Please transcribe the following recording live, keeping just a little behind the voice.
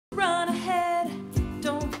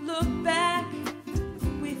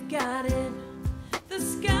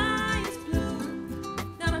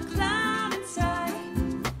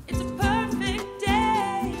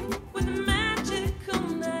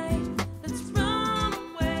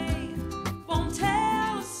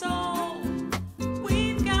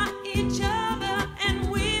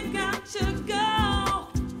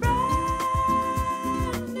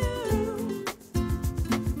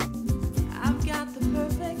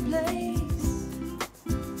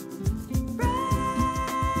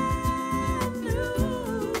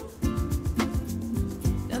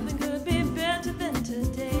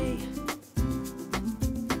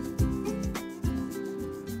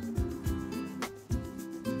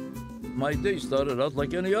my day started out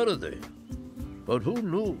like any other day. But who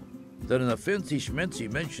knew that in a fancy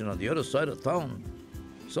schmancy mansion on the other side of town,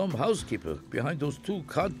 some housekeeper behind those two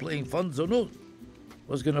card-playing funds of note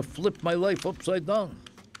was gonna flip my life upside down.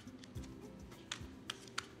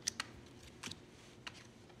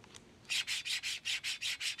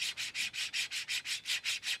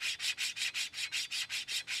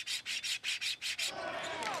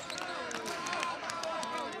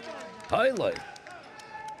 Highlight.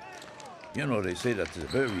 You know, they say that's a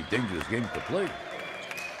very dangerous game to play.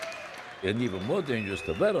 And even more dangerous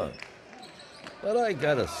to bet on. But I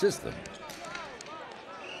got a system.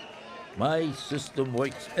 My system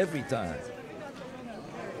works every time.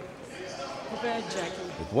 Too bad, Jackie.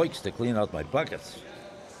 It works to clean out my pockets.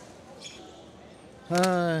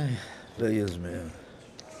 Ay, Vegas, man.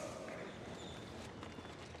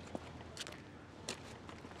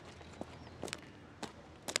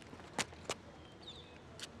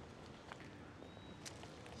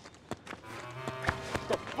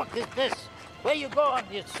 What is this? Where you going,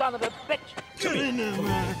 you son of a bitch? Come here,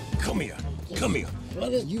 man. Come here. Come here.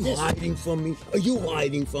 What is You this? hiding from me? Are you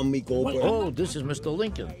hiding from me, Goldberg? Oh, this is Mr.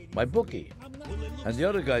 Lincoln, my bookie. And the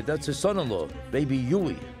other guy, that's his son-in-law, baby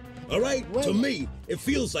Huey. All right? Wait. To me, it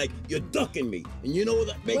feels like you're ducking me. And you know what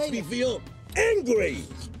that makes me feel? Angry!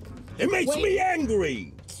 It makes me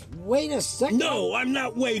angry! Wait a second. No, I'm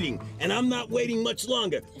not waiting. And I'm not waiting much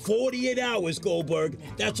longer. 48 hours, Goldberg.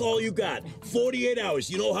 That's all you got. 48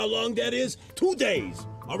 hours. You know how long that is? 2 days.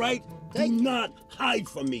 All right? Do not hide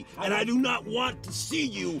from me. And I do not want to see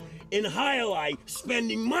you in Highlight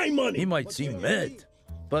spending my money. He might seem mad,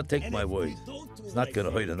 but take my word, it's not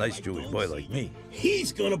gonna hurt a nice Jewish boy like me.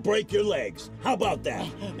 He's gonna break your legs. How about that?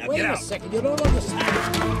 Now Wait get a out. second. You don't understand.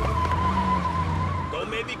 Don't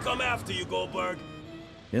make me come after you, Goldberg.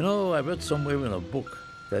 You know, I read somewhere in a book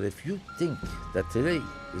that if you think that today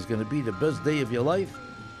is gonna be the best day of your life,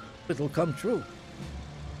 it'll come true.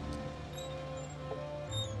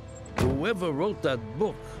 Whoever wrote that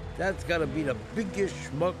book, that's gotta be the biggest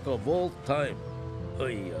schmuck of all time. Oh,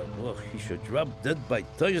 yeah, well, he should drop dead by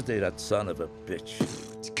Thursday, that son of a bitch.